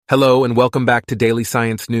Hello and welcome back to Daily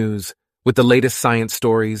Science News with the latest science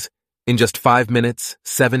stories in just 5 minutes,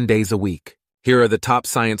 7 days a week. Here are the top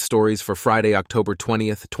science stories for Friday, October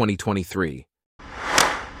 20th, 2023.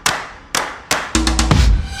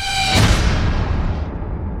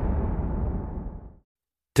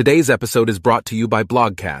 Today's episode is brought to you by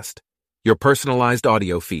Blogcast, your personalized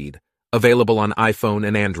audio feed, available on iPhone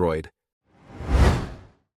and Android.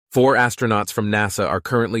 4 astronauts from NASA are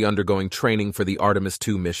currently undergoing training for the Artemis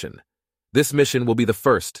II mission. This mission will be the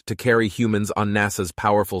first to carry humans on NASA's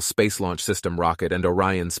powerful Space Launch System rocket and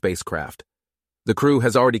Orion spacecraft. The crew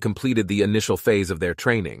has already completed the initial phase of their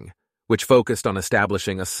training, which focused on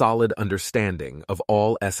establishing a solid understanding of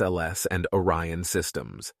all SLS and Orion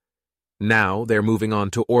systems. Now they're moving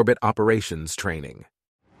on to orbit operations training.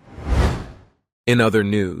 In other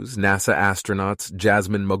news, NASA astronauts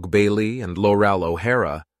Jasmine Mogbeli and Laurel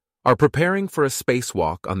O'Hara are preparing for a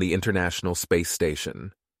spacewalk on the International Space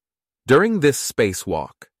Station. During this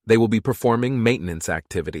spacewalk, they will be performing maintenance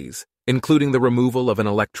activities, including the removal of an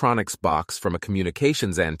electronics box from a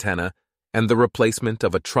communications antenna and the replacement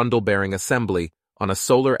of a trundle-bearing assembly on a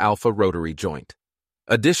solar alpha rotary joint.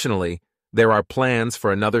 Additionally, there are plans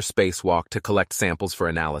for another spacewalk to collect samples for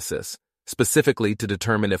analysis, specifically to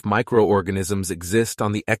determine if microorganisms exist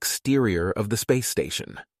on the exterior of the space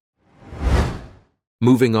station.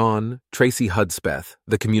 Moving on, Tracy Hudspeth,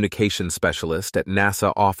 the communications specialist at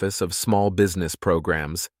NASA Office of Small Business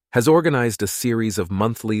Programs, has organized a series of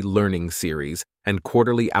monthly learning series and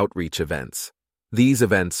quarterly outreach events. These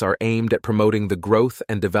events are aimed at promoting the growth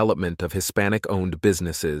and development of Hispanic-owned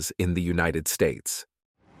businesses in the United States.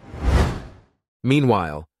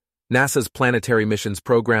 Meanwhile, NASA's Planetary Missions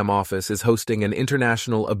Program Office is hosting an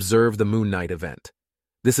international Observe the Moon Night event.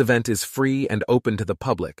 This event is free and open to the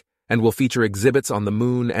public, and will feature exhibits on the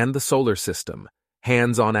moon and the solar system,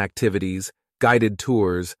 hands-on activities, guided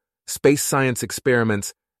tours, space science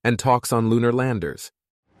experiments, and talks on lunar landers.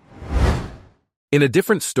 In a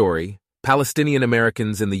different story, Palestinian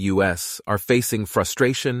Americans in the U.S. are facing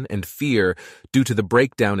frustration and fear due to the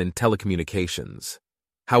breakdown in telecommunications.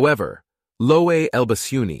 However, Loe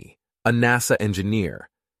Elbasuni, a NASA engineer,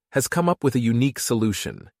 has come up with a unique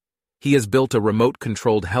solution. He has built a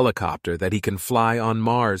remote-controlled helicopter that he can fly on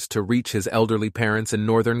Mars to reach his elderly parents in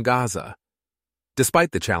northern Gaza.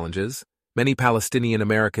 Despite the challenges, many Palestinian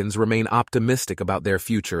Americans remain optimistic about their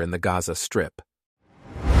future in the Gaza Strip.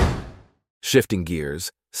 Shifting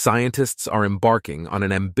gears, scientists are embarking on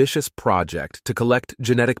an ambitious project to collect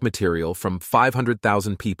genetic material from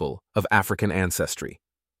 500,000 people of African ancestry.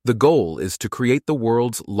 The goal is to create the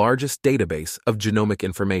world's largest database of genomic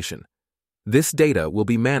information. This data will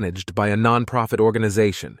be managed by a nonprofit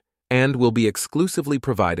organization and will be exclusively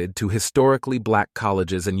provided to historically Black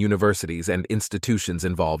colleges and universities and institutions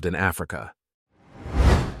involved in Africa.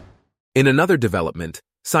 In another development,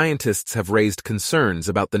 scientists have raised concerns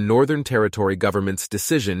about the Northern Territory government's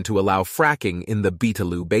decision to allow fracking in the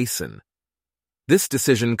Beetaloo basin. This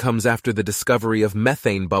decision comes after the discovery of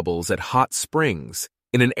methane bubbles at hot springs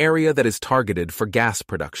in an area that is targeted for gas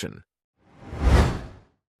production.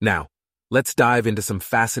 Now, let's dive into some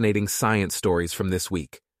fascinating science stories from this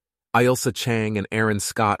week. Ailsa Chang and Aaron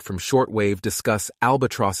Scott from Shortwave discuss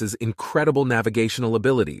Albatrosses' incredible navigational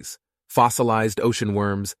abilities, fossilized ocean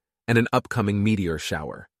worms, and an upcoming meteor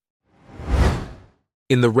shower.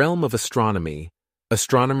 In the realm of astronomy,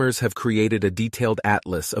 astronomers have created a detailed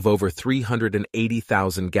atlas of over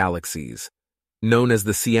 380,000 galaxies. Known as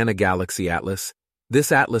the Siena Galaxy Atlas, this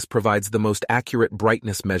atlas provides the most accurate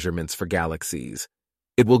brightness measurements for galaxies.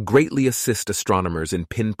 It will greatly assist astronomers in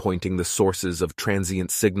pinpointing the sources of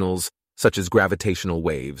transient signals, such as gravitational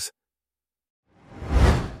waves.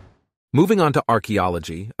 Moving on to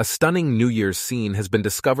archaeology, a stunning New Year's scene has been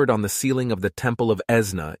discovered on the ceiling of the Temple of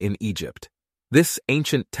Esna in Egypt. This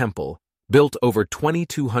ancient temple, built over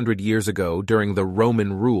 2,200 years ago during the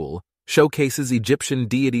Roman rule, showcases Egyptian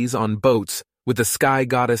deities on boats with the sky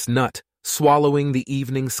goddess Nut swallowing the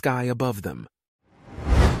evening sky above them.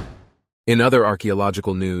 In other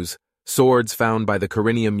archaeological news, swords found by the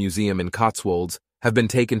Corinium Museum in Cotswolds have been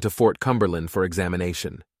taken to Fort Cumberland for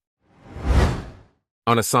examination.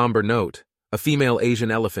 On a somber note, a female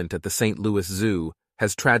Asian elephant at the St. Louis Zoo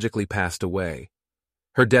has tragically passed away.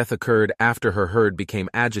 Her death occurred after her herd became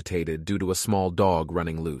agitated due to a small dog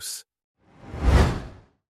running loose.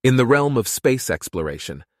 In the realm of space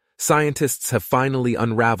exploration, scientists have finally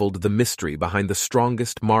unraveled the mystery behind the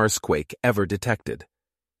strongest Marsquake ever detected.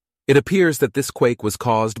 It appears that this quake was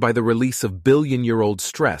caused by the release of billion-year-old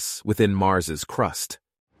stress within Mars's crust.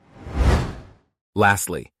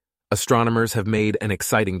 Lastly, astronomers have made an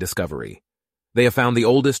exciting discovery. They have found the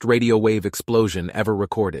oldest radio wave explosion ever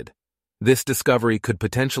recorded. This discovery could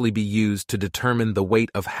potentially be used to determine the weight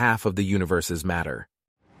of half of the universe's matter.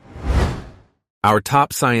 Our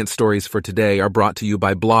top science stories for today are brought to you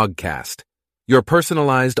by Blogcast, your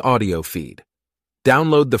personalized audio feed.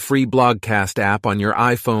 Download the free Blogcast app on your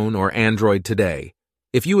iPhone or Android today.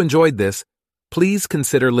 If you enjoyed this, please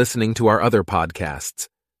consider listening to our other podcasts: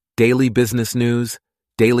 Daily Business News,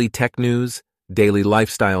 Daily Tech News, Daily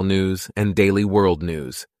Lifestyle News, and Daily World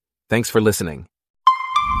News. Thanks for listening.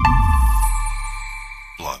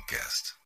 Blogcast.